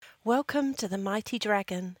Welcome to The Mighty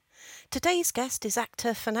Dragon. Today's guest is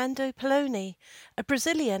actor Fernando Piloni, a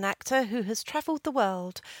Brazilian actor who has travelled the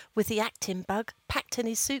world with the acting bug packed in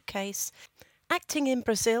his suitcase. Acting in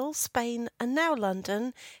Brazil, Spain and now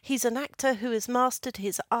London, he's an actor who has mastered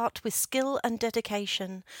his art with skill and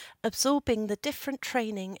dedication, absorbing the different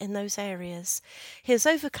training in those areas. He has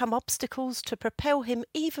overcome obstacles to propel him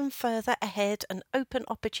even further ahead and open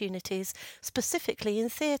opportunities, specifically in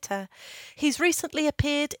theatre. He's recently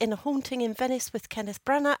appeared in A Haunting in Venice with Kenneth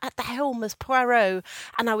Branagh at the helm as Poirot,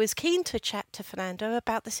 and I was keen to chat to Fernando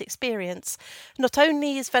about this experience. Not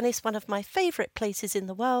only is Venice one of my favourite places in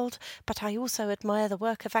the world, but I also admire the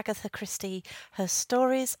work of Agatha Christie. Her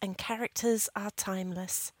stories and characters are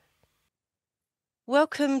timeless.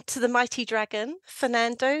 Welcome to The Mighty Dragon,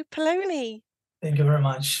 Fernando Piloni. Thank you very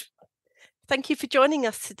much. Thank you for joining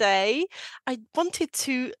us today. I wanted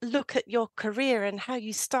to look at your career and how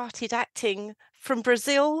you started acting from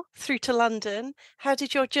Brazil through to London. How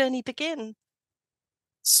did your journey begin?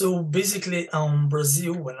 So basically,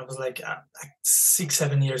 Brazil, when I was like 6,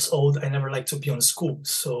 7 years old, I never liked to be on school.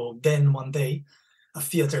 So then one day, a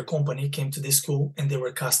theater company came to the school and they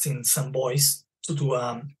were casting some boys to do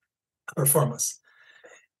a performance.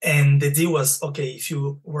 And the deal was, okay, if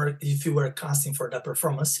you were casting for that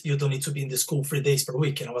performance, you don't need to be in the school 3 days per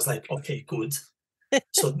week. And I was like, okay, good.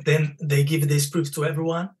 So then they give the script to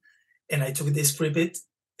everyone, and I took the script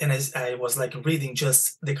and I was like reading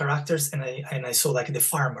just the characters, and I saw like the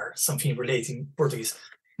farmer, something relating Portuguese.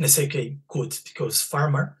 And I said, okay, good, because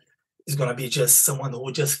farmer is gonna be just someone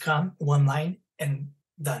who just come one line and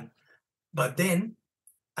done. But then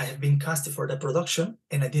I have been casted for the production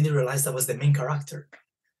and I didn't realize that was the main character.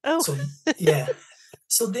 Oh, So yeah.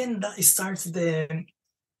 So then that starts the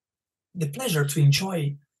pleasure to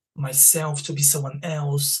enjoy myself, to be someone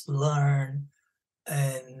else, learn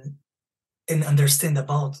and understand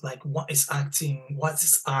about like what is acting, what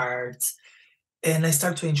is art, and I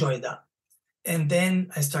start to enjoy that. And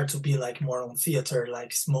then I start to be like more on theater,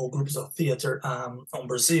 like small groups of theater on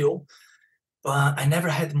Brazil, but I never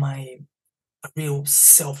had my real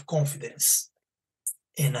self-confidence,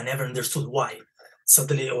 and I never understood why.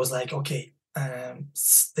 Suddenly I was like, okay,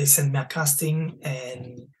 they sent me a casting,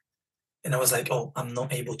 and I was like, oh, I'm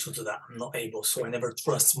not able to do that. I'm not able. So I never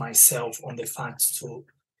trust myself on the fact to,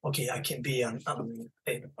 okay, I can be I'm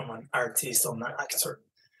an artist, I'm an actor.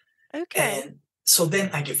 okay. And so then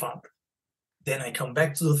I give up. Then I come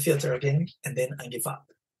back to the theater again, and then I give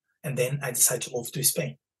up. And then I decide to move to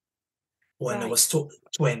Spain when I was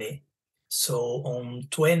 20. So on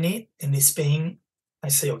 20 in Spain, I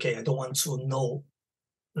say, okay, I don't want to know,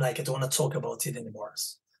 like I don't want to talk about it anymore.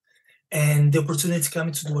 And the opportunity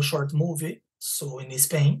came to do a short movie, so in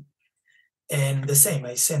Spain. And the same,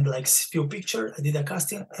 I sent like few pictures, I did a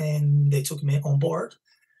casting, and they took me on board.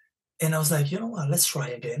 And I was like, you know what, let's try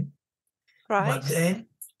again. But then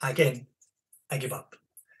again, I give up.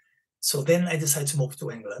 So then I decided to move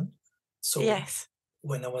to England. So Yes.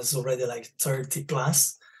 when I was already like 30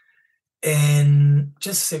 plus, and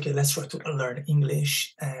just say, okay, let's try to learn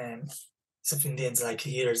English. And something in the end, like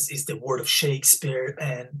here is the word of Shakespeare.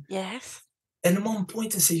 And Yes. at one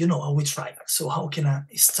point I say, you know, I will try. So how can I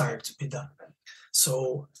start with that?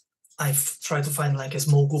 So I've tried to find like a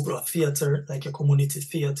small group of theater, like a community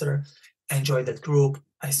theater. I enjoy that group.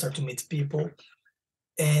 I start to meet people.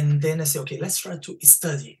 And then I say, okay, let's try to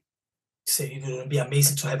study. Say it would be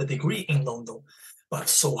amazing to have a degree in London, but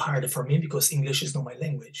so hard for me because English is not my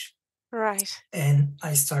language. Right. And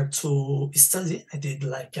I start to study. I did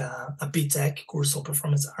like a BTech course of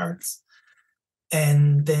performance arts.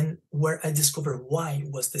 And then where I discovered why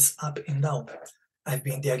was this up and down. I've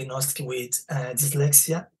been diagnosed with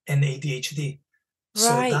dyslexia and ADHD. So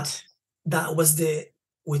Right. that was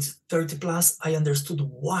with 30 plus, I understood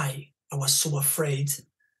why I was so afraid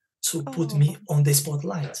to put me on the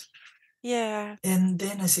spotlight. Yeah. And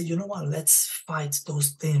then I said, you know what, let's fight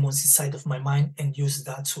those demons inside of my mind and use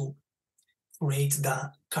that to create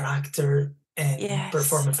that character and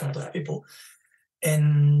perform in front of people.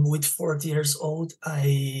 And with 40 years old,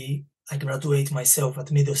 I graduate myself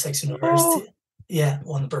at Middlesex University. Oh. Yeah,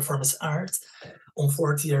 on performance art. On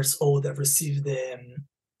 40 years old, I received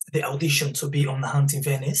the audition to be on The Hunt in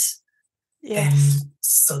Venice. Yes. And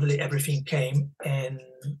suddenly everything came, and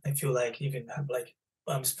I feel like even have like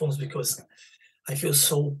goosebumps because I feel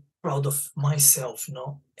so proud of myself, you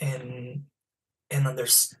know, and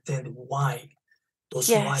understand why those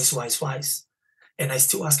whys. And I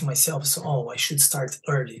still ask myself, so, oh, I should start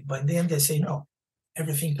early. But in the end, I say, no,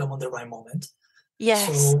 everything come on the right moment.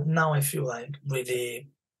 Yes. So now I feel like really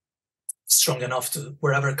strong enough to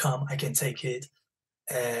wherever come, I can take it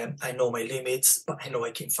I know my limits, but I know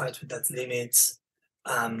I can fight with that limits.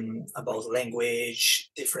 About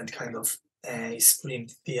language, different kind of screen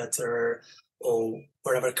theater or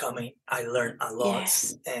wherever coming, I learn a lot,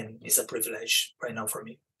 Yes. and it's a privilege right now for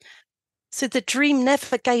me. So the dream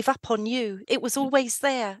never gave up on you. It was always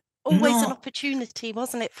there, always an No, opportunity,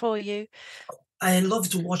 wasn't it, for you? I love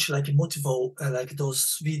to watch like motivo, like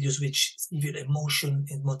those videos which give you emotion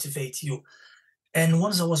and motivate you. And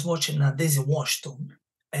once I was watching Daisy Washington,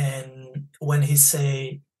 and when he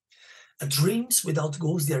say, "Dreams without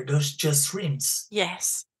goals, they're just dreams."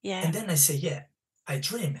 Yes. And Yeah. then I say, "Yeah, I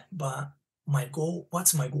dream, but my goal,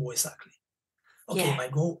 what's my goal exactly? Okay, Yeah. my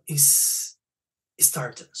goal is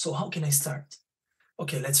start. So how can I start?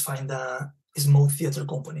 Okay, let's find a small theater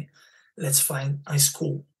company. Let's find a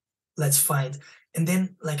school. Let's find, and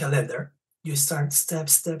then like a ladder, you start step,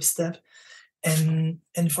 step, step. And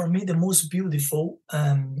for me, the most beautiful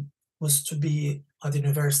was to be at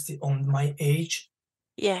university on my age,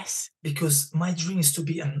 Yes. because my dream is to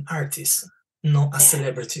be an artist, not a Yeah.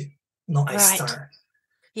 celebrity, not a Right. star.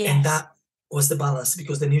 And Yes. that was the balance,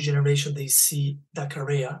 because the new generation, they see that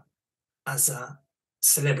career as a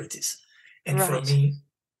celebrities. And for Right. me,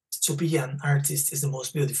 to be an artist is the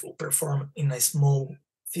most beautiful. Perform in a small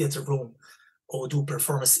theater room or do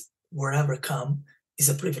performance wherever come is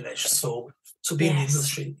a privilege. So to be in the Yes.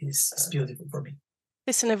 industry is beautiful for me.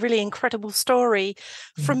 Listen, a really incredible story.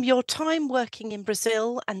 Mhm. From your time working in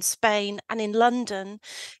Brazil and Spain and in London,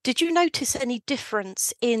 did you notice any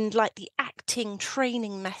difference in like the acting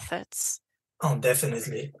training methods? Oh,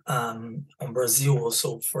 definitely. On Brazil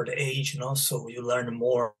also for the age, so you learn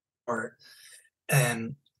more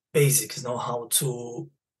um basics, how to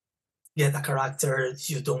get a character.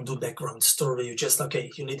 You don't do background story. You just,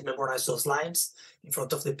 okay, you need to memorize those lines in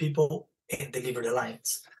front of the people and deliver the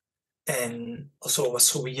lines. And also I was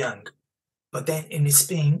so young. But then in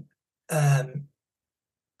Spain, um,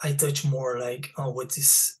 I touch more like with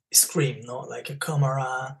this scream, like a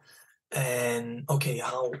camera, and okay,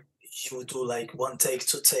 how you do like one take,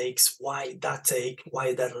 two takes, why that take,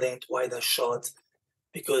 why that length, why that shot,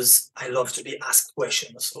 because I love to be asked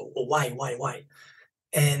questions. So why?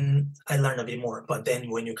 And I learn a bit more. But then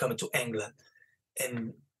when you come to England,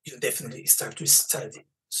 and you definitely start to study.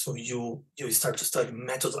 So you start to study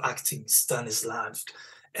method acting, Stanislavs,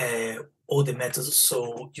 all the methods.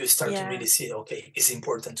 So you start to Yeah. really see, okay, it's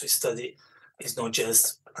important to study. It's not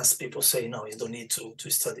just as people say, no, you don't need to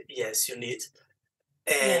study. Yes, you need.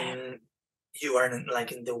 Yeah. And you are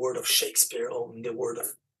like in the world of Shakespeare or in the world of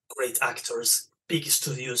great actors, big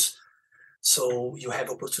studios. So you have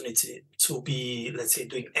opportunity to be, let's say,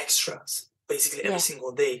 doing extras basically every Yeah.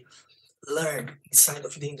 single day, learn inside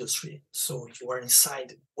of the industry. So you are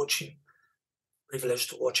inside watching, privileged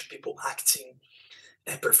to watch people acting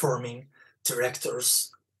and performing,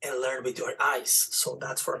 directors, and learn with your eyes. So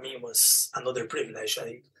that for me was another privilege.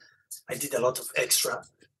 I did a lot of extra.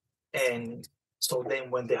 And so then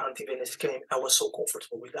when the hunting Venice came, I was so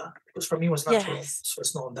comfortable with that, because for me it was natural. Yes. So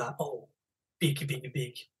it's not that, oh, big. But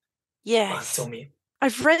tell Yes. me,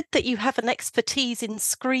 I've read that you have an expertise in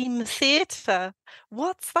scream theatre.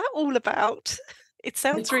 What's that all about? It I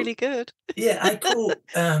sounds could, really good. yeah, I could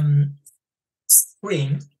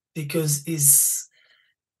scream, because is,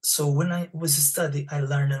 so when I was studying, I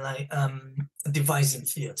learned like devising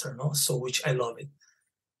theater, no? So which I love it.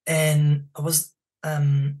 And I was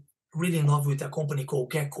um really in love with a company called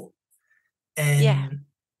Gecko. Yeah. And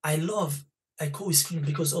I love I co-screen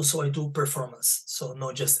because also I do performance, so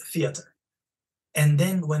not just theater. And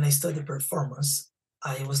then when I studied performance,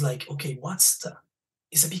 I was like, okay, what's the,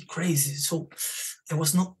 it's a bit crazy. So I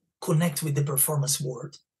was not connect with the performance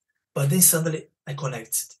world. But then suddenly I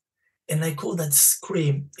connected. And I call that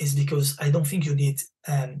scream is because I don't think you need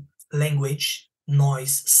language,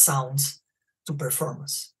 noise, sounds to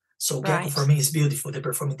performance. So Gecko for Right. me is beautiful. They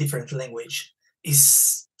perform in different language.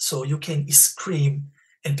 Is so you can scream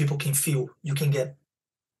and people can feel. You can get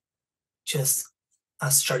just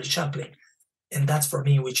as Charlie Chaplin. And that's for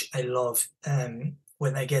me, which I love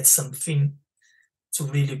when I get something to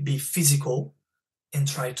really be physical and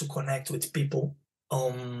try to connect with people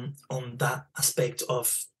on that aspect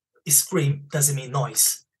of scream doesn't mean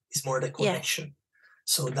noise. It's more the Yes. connection.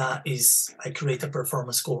 So that is, I create a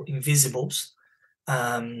performance called Invisibles,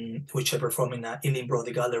 which I perform in a Ealing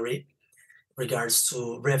Brody Gallery, regards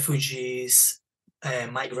to refugees,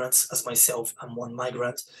 migrants. As myself, I'm one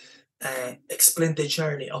migrant. Explain the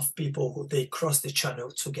journey of people who they cross the channel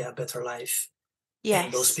to get a better life,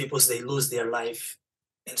 and those Yes. peoples they lose their life.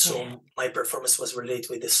 And Yeah. so my performance was related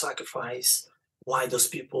with the sacrifice, why those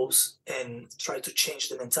peoples, and try to change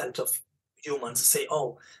the mentality of humans say,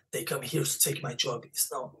 oh, they come here to take my job.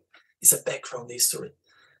 It's not. It's a background history.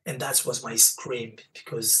 And that was my scream,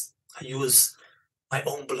 because I use my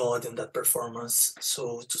own blood in that performance.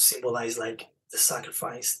 So to symbolize like the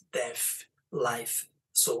sacrifice, death, life,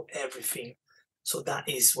 so everything. So that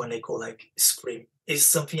is when I call like scream. It's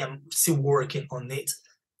something I'm still working on it,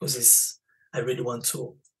 because I really want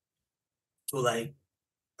to do like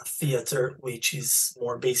a theater which is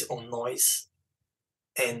more based on noise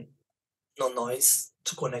and no noise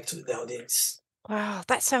to connect with the audience. Wow,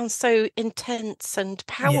 that sounds so intense and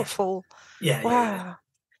Yeah, powerful. yeah. Wow.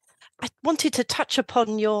 I wanted to touch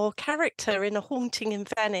upon your character in A Haunting in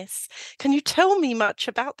Venice. Can you tell me much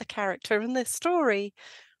about the character and the story?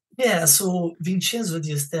 Yeah, so Vincenzo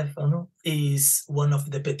Di Stefano is one of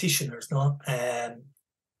the petitioners, no?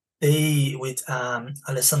 They, with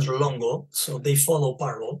Alessandro Longo, so they follow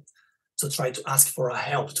Poirot to try to ask for a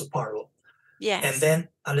help to Poirot. And Yes. then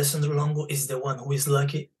Alessandro Longo is the one who is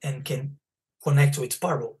lucky and can connect with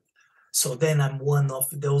Poirot. So then I'm one of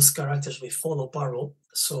those characters we follow Poirot.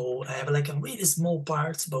 So I have like a really small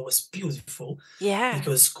part, but was beautiful Yeah.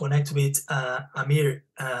 because connect with Amir.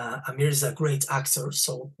 Amir is a great actor,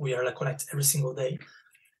 so we are like connect every single day.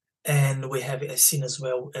 And we have a scene as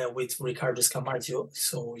well with Ricardo Scamarcio,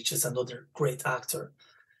 so which is another great actor.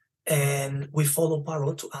 And we follow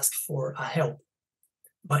Poirot to ask for a help.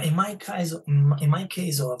 But in my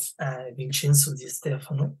case of Vincenzo Di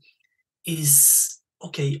Stefano, is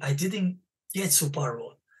okay. I didn't get to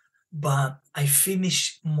Poirot, but I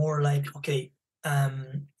finished more like okay.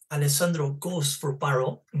 Alessandro goes for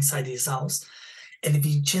Poirot inside his house, and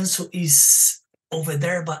Vincenzo is over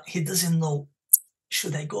there, but he doesn't know,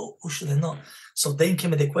 should I go or should I not? So then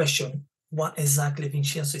came the question, what exactly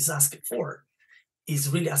Vincenzo is asking for? Is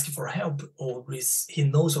really asking for help, or is he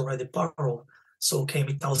knows already Poirot? So came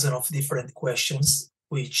a thousand of different questions,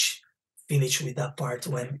 which finish with that part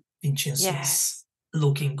when Vincenzo is Yes.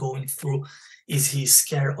 looking, going through, is he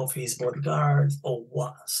scared of his bodyguard or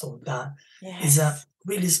what? So that is a Yes.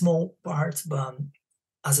 really small part, but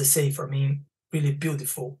as I say, for me, really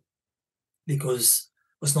beautiful, because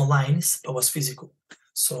it was no lines, but was physical.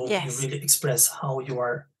 So you Yes. really express how you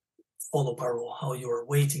are follow Poirot, how you are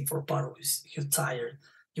waiting for Poirot. You're tired,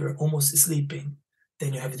 you're almost sleeping,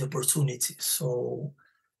 then you have the opportunity. So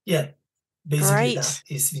yeah, basically that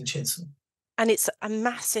Great. is Vincenzo. And it's a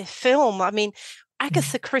massive film. I mean, Mm.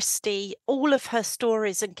 Agatha Christie, all of her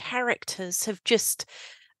stories and characters have just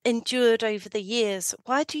endured over the years.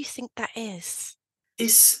 Why do you think that is?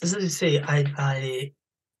 It's, as I say, I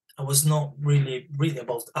was not really reading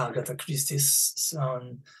about Agatha Christie's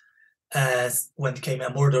son as when it came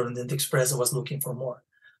a murder on the Express. I was looking for more.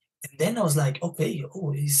 And then I was like, okay,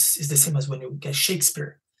 oh, it's the same as when you get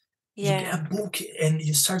Shakespeare. You get Yeah. a book and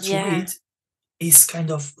you start to Yeah. read, is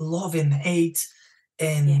kind of love and hate. Yeah.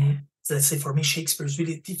 And let's say for me, Shakespeare is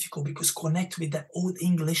really difficult because connect with that old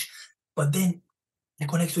English, but then I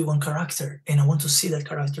connect with one character and I want to see that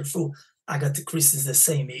character through. Agatha Christie is the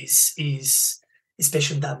same. Is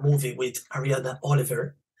especially in that movie with Ariana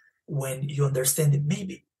Oliver, when you understand that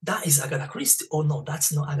maybe that is Agatha Christie. Oh no,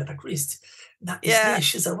 that's not Agatha Christie. That is, Yeah. yeah,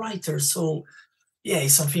 she's a writer. So yeah,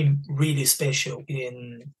 it's something really special.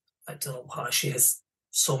 In I don't know how she has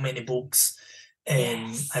so many books, and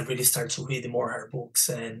I Yes. really start to read more her books,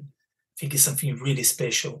 and I think it's something really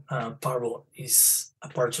special. Poirot is a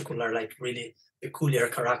particular, like really peculiar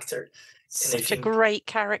character, and I Such a think, great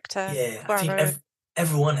character, yeah, I think Poirot.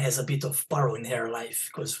 everyone has a bit of Poirot in their life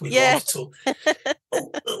because we Yeah. love to.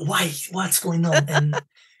 Oh, why? What's going on? And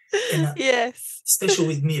Yes. especially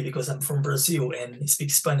with me because I'm from Brazil and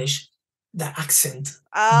speak Spanish, the accent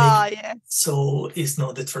Ah, make, yes. so it's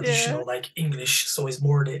not the Yeah. traditional like English, so it's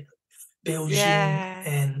more the Belgian, Yeah.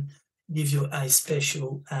 and give you a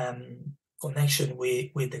special connection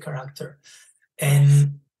with the character. Yes.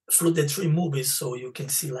 And through the three movies, so you can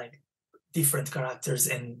see like different characters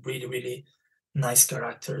and really, really nice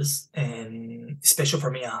characters. And especially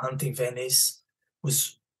for me, A Hunting Venice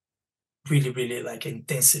was really, really like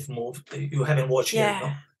intensive move. You haven't watched yet, Yeah.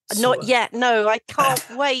 no? So Not yet. No, I can't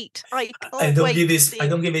wait. I I can't don't wait give to this. I see.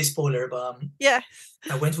 don't give a spoiler, but Yes.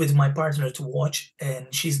 I went with my partner to watch,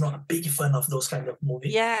 and she's not a big fan of those kind of movie.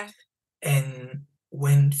 Yeah. And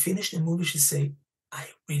when finished the movie, she say, "I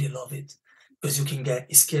really love it because you can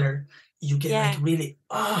get scared. You get like Yeah. really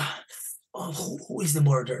oh, who is the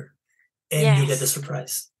murderer?" And you get the Yes.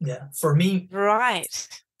 surprise. Yeah, for me, Right.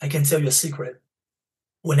 I can tell you a secret.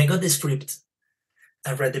 When I got the script,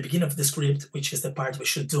 I read the beginning of the script, which is the part we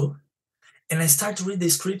should do. And I start to read the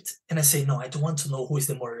script and I say, no, I don't want to know who is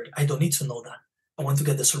the murderer. I don't need to know that. I want to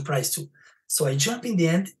get the surprise too. So I jump in the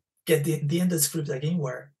end, get the end of the script again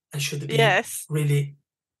where I should be Yes. really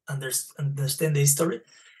understand the history.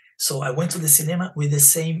 So I went to the cinema with the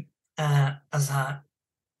same as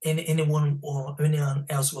anyone or anyone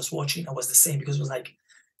else was watching. I was the same because it was like,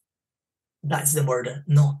 that's the murder.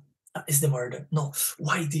 No, that is the murder. No,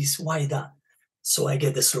 why this? Why that? So I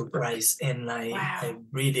get the surprise, and I Wow.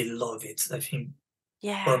 really love it. I think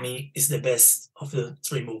for Yeah. me, it's the best of the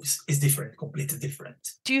three movies. It's different, completely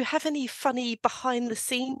different. Do you have any funny behind the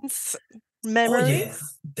scenes Oh yeah,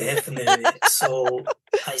 memories? definitely. So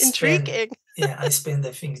I spent, Intriguing. yeah, I spent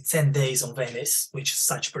I think 10 days on Venice, which is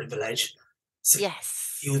such privilege. It's a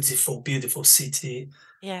Yes. beautiful, beautiful city.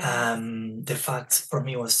 Yeah. The fact for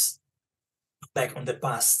me was back on the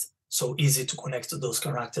past, so easy to connect to those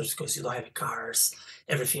characters because you don't have cars,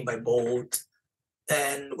 everything by boat,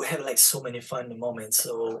 and we have like so many fun moments.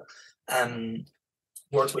 So um,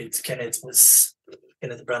 work with Kenneth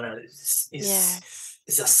Branagh Yes.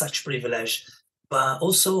 is a such privilege. But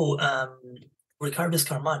also Riccardo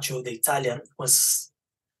Scarmaccio, the Italian, was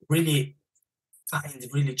really kind,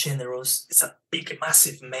 really generous. It's a big,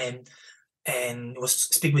 massive man, and was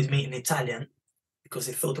speak with me in Italian because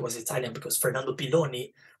he thought it was Italian because Fernando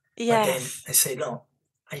Piloni. But then Yes. I say no,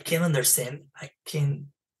 I can understand, I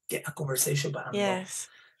can get a conversation, but I'm not. Yes. Yes.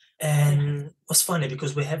 And it was funny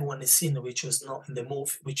because we have one scene which was not in the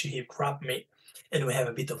movie, which he grabbed me, and we have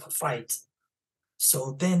a bit of a fight.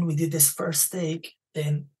 So then we did this first take.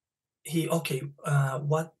 Then okay,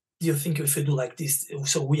 what do you think if we do like this?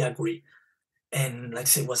 So we agree, and like I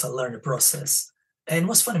say, it was a learning process, and it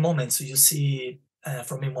was funny moments. So you see,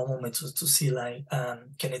 for me, one moment to see like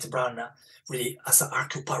Kenneth Branagh really as an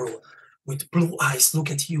Hercule Poirot with blue eyes,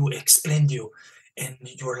 look at you, explain you, and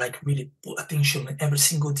you're like really put attention in every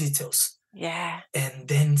single details, Yeah. and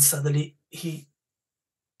then suddenly he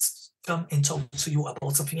come and talk to you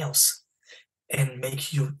about something else and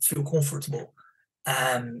make you feel comfortable.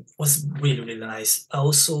 Was really really nice.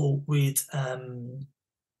 Also with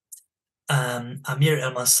Amir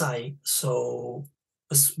El Masai. So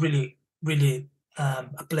it was really, really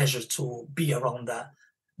a pleasure to be around that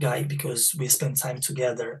guy because we spent time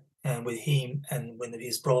together and with him and with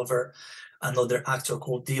his brother, another actor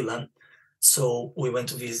called Dylan. So we went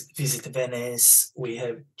to visit Venice. We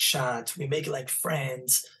have chat. We make like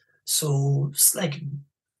friends. So it's like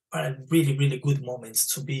really, really good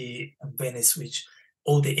moments to be in Venice, which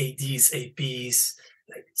all the ADs, APs,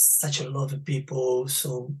 like such a lot of people.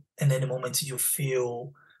 So, and then the moment you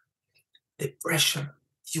feel the pressure,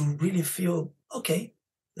 you really feel okay.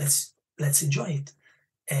 Let's enjoy it.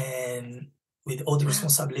 And with all the Wow.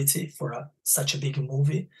 responsibility for such a big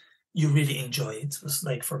movie, you really enjoy it. It was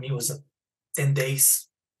like for me, it was 10 days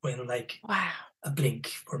when like Wow. a blink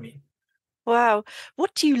for me. Wow.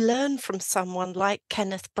 What do you learn from someone like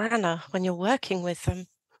Kenneth Branagh when you're working with them?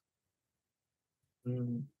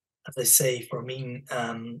 Mm, as I say, for me,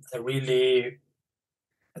 I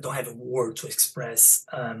don't have a word to express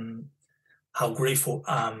how grateful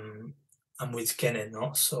I'm with Kenneth.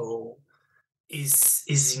 No, so it's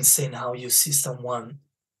insane how you see someone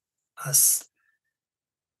as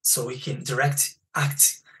so he can direct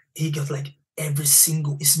act. He got like every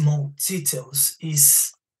single small details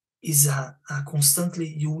is constantly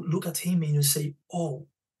you look at him and you say, oh,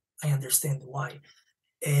 I understand why,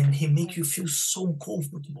 and he make you feel so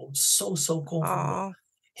comfortable, so comfortable. Oh,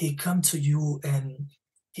 He come to you and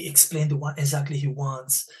he explained what exactly he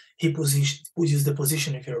wants. He pushes the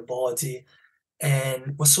position of your body, and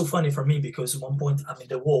it was so funny for me because at one point I'm in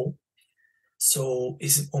the wall, so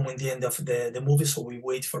it's almost the end of the movie, so we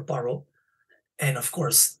wait for Poirot, and of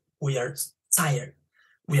course we are tired.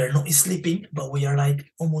 We are not sleeping, but we are like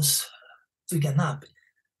almost taking a nap.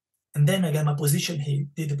 And then I got my position. He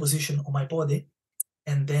did the position on my body,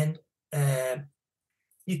 and then uh,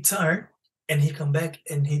 he turned and he come back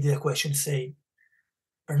and he did a question say,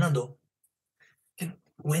 Fernando,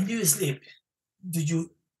 when do you sleep, do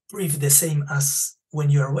you breathe the same as when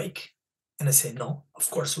you're awake? And I say, no, of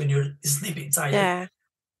course, when you're sleeping tired, yeah.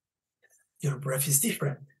 your breath is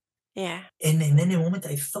different. Yeah. And in any moment,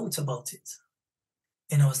 I thought about it.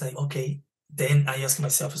 And I was like, okay. Then I asked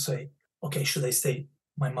myself, say, okay, should I stay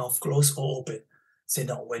my mouth closed or open? Say,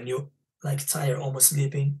 no, when you like tired, almost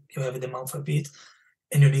sleeping, you have the mouth a bit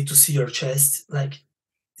and you need to see your chest like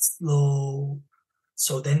slow.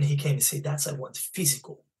 So then he came and said, that's I want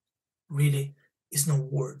physical. Really, it's no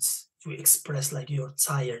words. You express like you're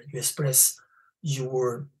tired. You express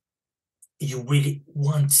your you really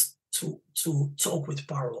want to talk with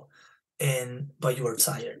Paro, and but you are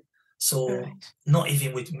tired. So Right. not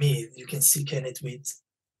even with me, you can see Kenneth with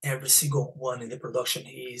every single one in the production.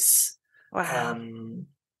 Wow. Um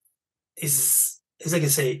is like I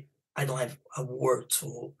say, I don't have a word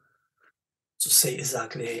to say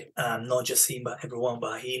exactly, not just him, but everyone,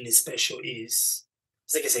 but him special is,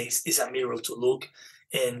 like I say, it's a mirror to look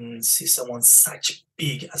and see someone such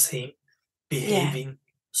big as him Yeah. behaving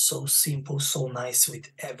so simple, so nice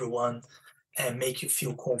with everyone, and make you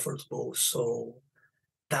feel comfortable. So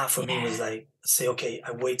that for me was Yeah. like, say, okay,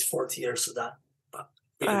 I wait 40 years for that, but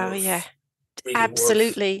Oh, yeah. really worth,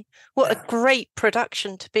 Absolutely. What a uh, great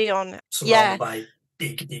production to be on. surrounded Yeah. by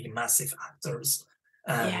big, big, massive actors.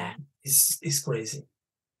 Yeah. Is crazy.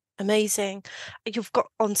 Amazing. You've got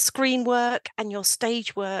on-screen work and your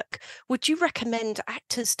stage work. Would you recommend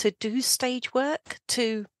actors to do stage work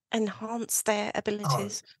to enhance their Oh,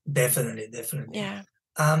 abilities? definitely, definitely. Yeah.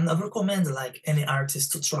 I recommend like any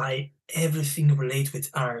artist to try everything related with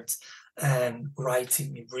art,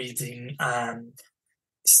 writing, reading,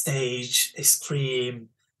 stage, scream,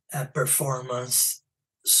 performance.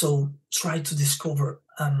 So try to discover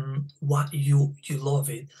what you love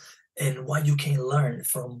it and what you can learn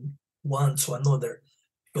from one to another.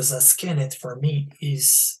 Because as Kenneth for me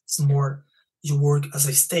is more you work as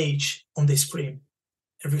a stage on the screen.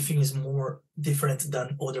 Everything is more different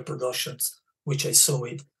than other productions, which I saw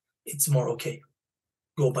it. It's more okay,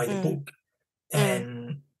 go by the Mm, book.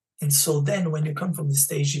 mm. And so then when you come from the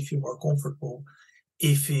stage, you feel more comfortable.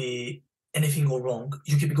 If anything go wrong,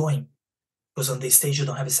 you keep going because on the stage you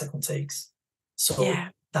don't have a second takes. So Yeah.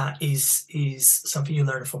 that is something you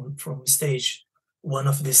learn from stage. One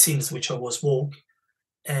of the scenes which I was walk,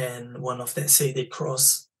 and one of them say they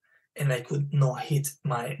cross, and I could not hit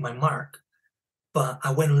my mark. But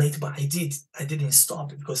I went late, but I did. I didn't stop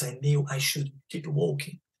because I knew I should keep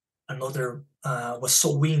walking. Another was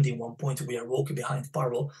so windy. One point we are walking behind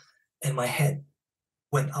Poirot, and my head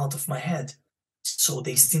went out of my head. So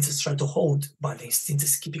the instincts try to hold, but the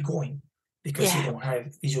instincts keep it going because you Yeah. don't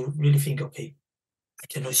have. You really think, okay, I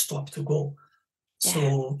cannot stop to go. Yeah.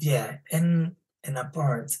 So yeah, and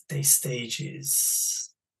apart, the stage is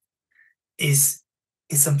is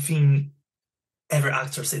something every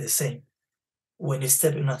actor say the same when you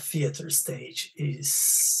step in a theater stage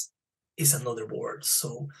is another world.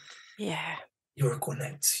 So Yeah. you're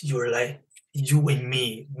connect. You're like you and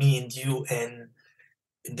me and you, and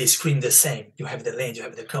the screen the same. You have the lens, you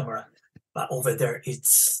have the camera, but over there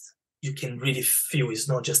it's you can really feel it's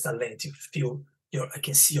not just a lens. You feel your I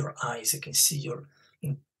can see your eyes. I can see your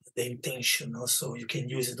the intention. Also, you can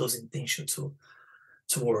use those intention to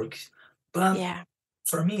work. But Yeah.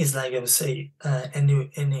 for me, it's like I would say,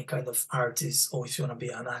 any kind of artist, or if you want to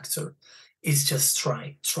be an actor, is just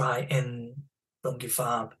try, and don't give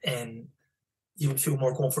up, and you feel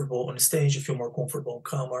more comfortable on stage, you feel more comfortable on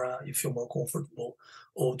camera, you feel more comfortable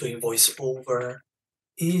or doing voiceover.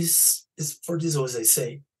 Is for this, as I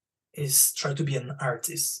say, is try to be an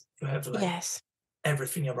artist. You have like Yes.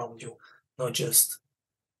 everything around you, not just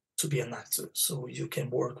to be an actor. So you can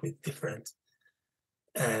work with different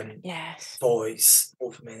um, Yes. voice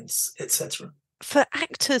movements, etc. For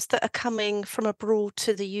actors that are coming from abroad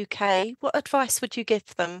to the UK, what advice would you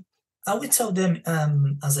give them? I would tell them,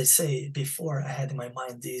 as I say before, I had in my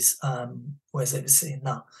mind this, was I was saying,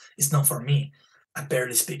 no, it's not for me. I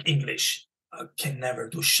barely speak English. I can never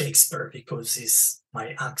do Shakespeare because it's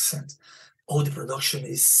my accent. All the production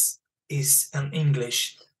is in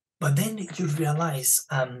English. But then you realize,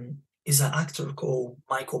 is an actor called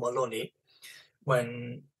Michael Maloney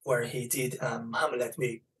where he did Hamlet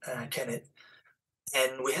with Kenneth,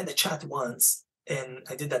 and we had a chat once, and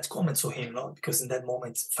I did that comment to him, no, because in that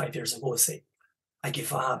moment, 5 years ago, I say, I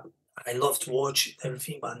give up. I love to watch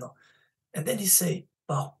everything, but no. And then he say,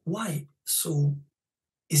 but why? So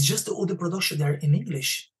it's just all the production there in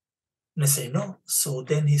English. And I say, no. So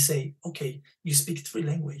then he say, okay, you speak three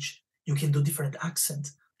language. You can do different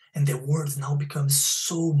accent. And the words now becomes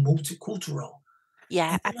so multicultural.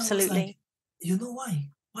 Yeah, And then I was like, absolutely. you know why?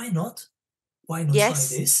 Why not? Why not try Yes.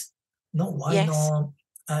 this? No, why Yes. not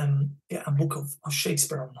get a book of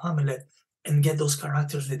Shakespeare and Hamlet and get those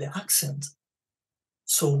characters with the accent?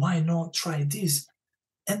 So why not try this?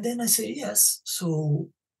 And then I say yes. So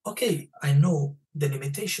okay, I know the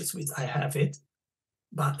limitations which I have it,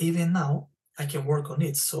 but even now I can work on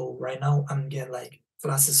it. So right now I'm getting like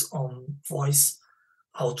classes on voice,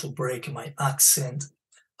 how to break my accent,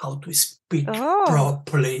 how to speak Oh.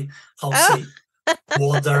 properly, how to Oh. say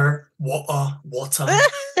water.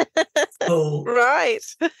 So Right.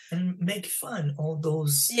 and make fun all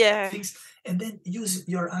those Yeah. things, and then use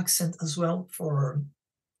your accent as well for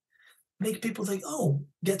make people think, oh,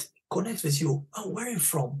 get connect with you. Oh, where are you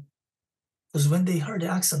from? Because when they heard the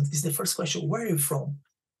accent, is the first question, where are you from?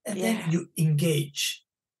 And then Yeah. you engage.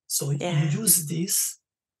 So you Yeah. use this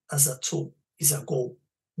as a tool, is a goal.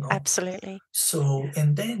 no? Absolutely. So,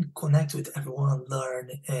 and then connect with everyone, learn,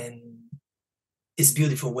 and it's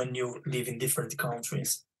beautiful when you live in different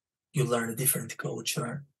countries. You learn a different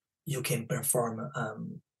culture. You can perform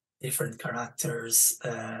different characters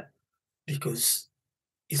because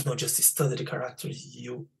it's not just to study the characters.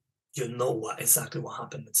 You know exactly what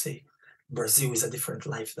happened. Let's say Brazil is a different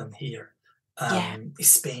life than here. Yeah.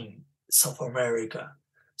 Spain, South America.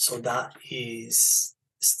 So that is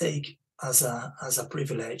stake as a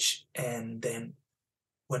privilege, and then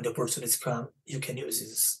when the opportunities come, you can use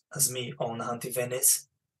this as me on Hunting Venice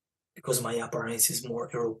because my appearance is more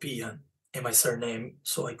European and my surname,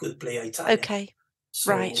 so I could play Italian. Okay.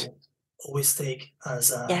 Right. So always take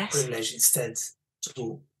as a Yes. privilege instead to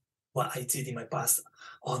do what I did in my past.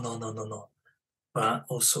 Oh no, no, no, no. But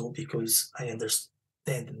also because I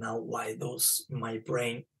understand now why those my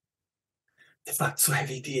brain, the fact to have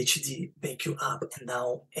ADHD make you up and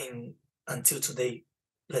down and until today,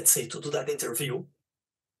 let's say to do that interview,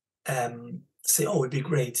 say, oh, it'd be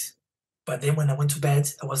great. But then when I went to bed,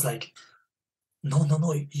 I was like, no, no,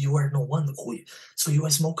 no, you are no one. Oh, so you are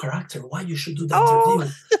a small character. Why you should do the Oh,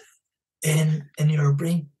 interview? And your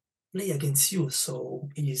brain play against you. So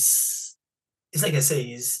is like I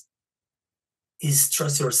say, is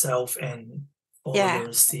trust yourself and follow yeah. your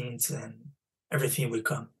instincts and everything will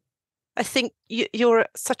come. I think you're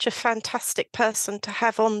such a fantastic person to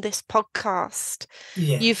have on this podcast.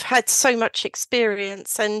 Yeah. You've had so much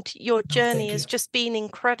experience and your No, journey thank has you. just been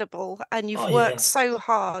incredible and Oh you've worked yeah. so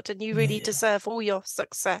hard and you Yeah, really yeah. deserve all your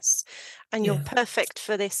success and you're Yeah. perfect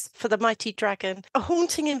for this, for The Mighty Dragon. A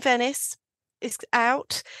Haunting in Venice is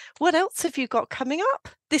out. What else have you got coming up?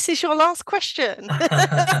 This is your last question.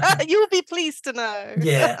 You'll be pleased to know.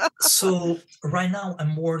 Yeah. So right now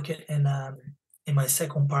I'm working in my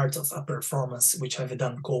second part of a performance which I've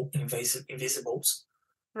done called Invisibles.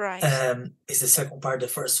 Right. It's the second part. The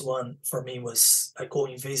first one for me was I call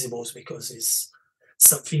Invisibles because it's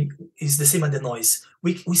something is the same as the noise.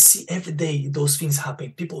 We see every day those things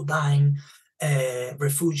happen, people dying,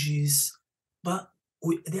 refugees, but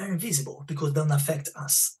they are invisible because they don't affect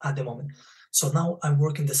us at the moment. So now I'm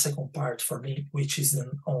working the second part for me, which is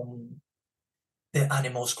on the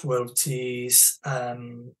animals cruelties,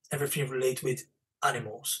 everything related with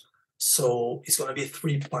animals. So it's gonna be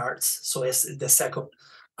 3 parts. So as the second,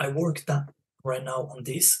 I worked that right now on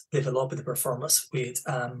this, develop the performance with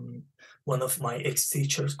one of my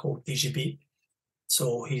ex-teachers called DGB.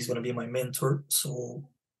 So he's gonna be my mentor. So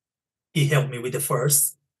he helped me with the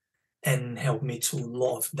first and helped me to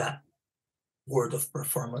love that word of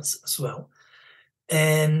performance as well.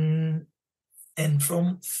 And and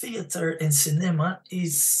from theater and cinema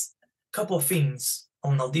is a couple of things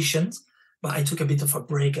on auditions, but I took a bit of a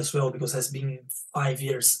break as well because it's been 5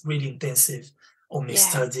 years really intensive on me Yeah.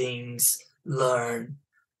 studying, learn,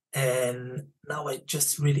 and now I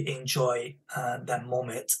just really enjoy that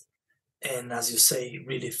moment. And as you say,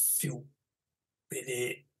 really feel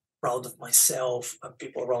really proud of myself and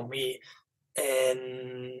people around me.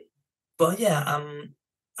 And but yeah, I'm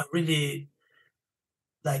really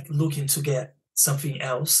like looking to get something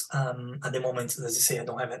else. At the moment, as you say, I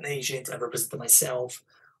don't have an agent. I represent myself.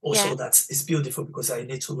 Yeah. Also, that's it's beautiful because I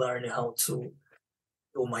need to learn how to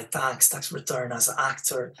do my tax return as an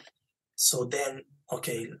actor. So then,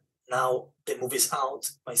 okay, now the movie's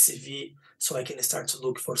out, my CV, so I can start to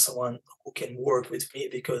look for someone who can work with me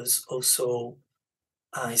because also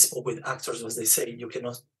I spoke with actors as they say you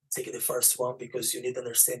cannot take the first one because you need to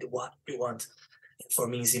understand what you want. And for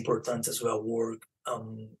me, it's important as well. Work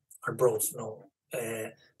abroad,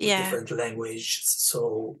 with Yeah. different language.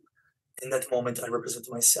 So in that moment, I represent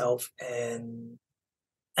myself, and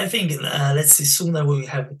I think let's see. Soon I will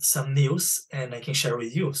have some news, and I can share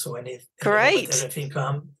with you. So any moment Great. anything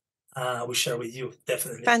come, we share with you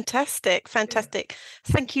definitely. Fantastic, Yeah, fantastic.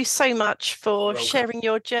 Thank you so much for you're welcome. sharing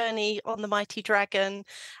your journey on The Mighty Dragon.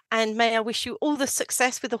 And may I wish you all the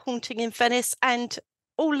success with The Haunting in Venice and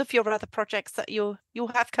all of your other projects that you'll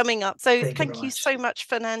have coming up. So Thank you very thank you much. so much,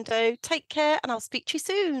 Fernando. Take care, and I'll speak to you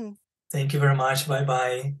soon. Thank you very much. Bye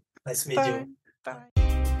bye. Nice to meet Bye. you. Bye.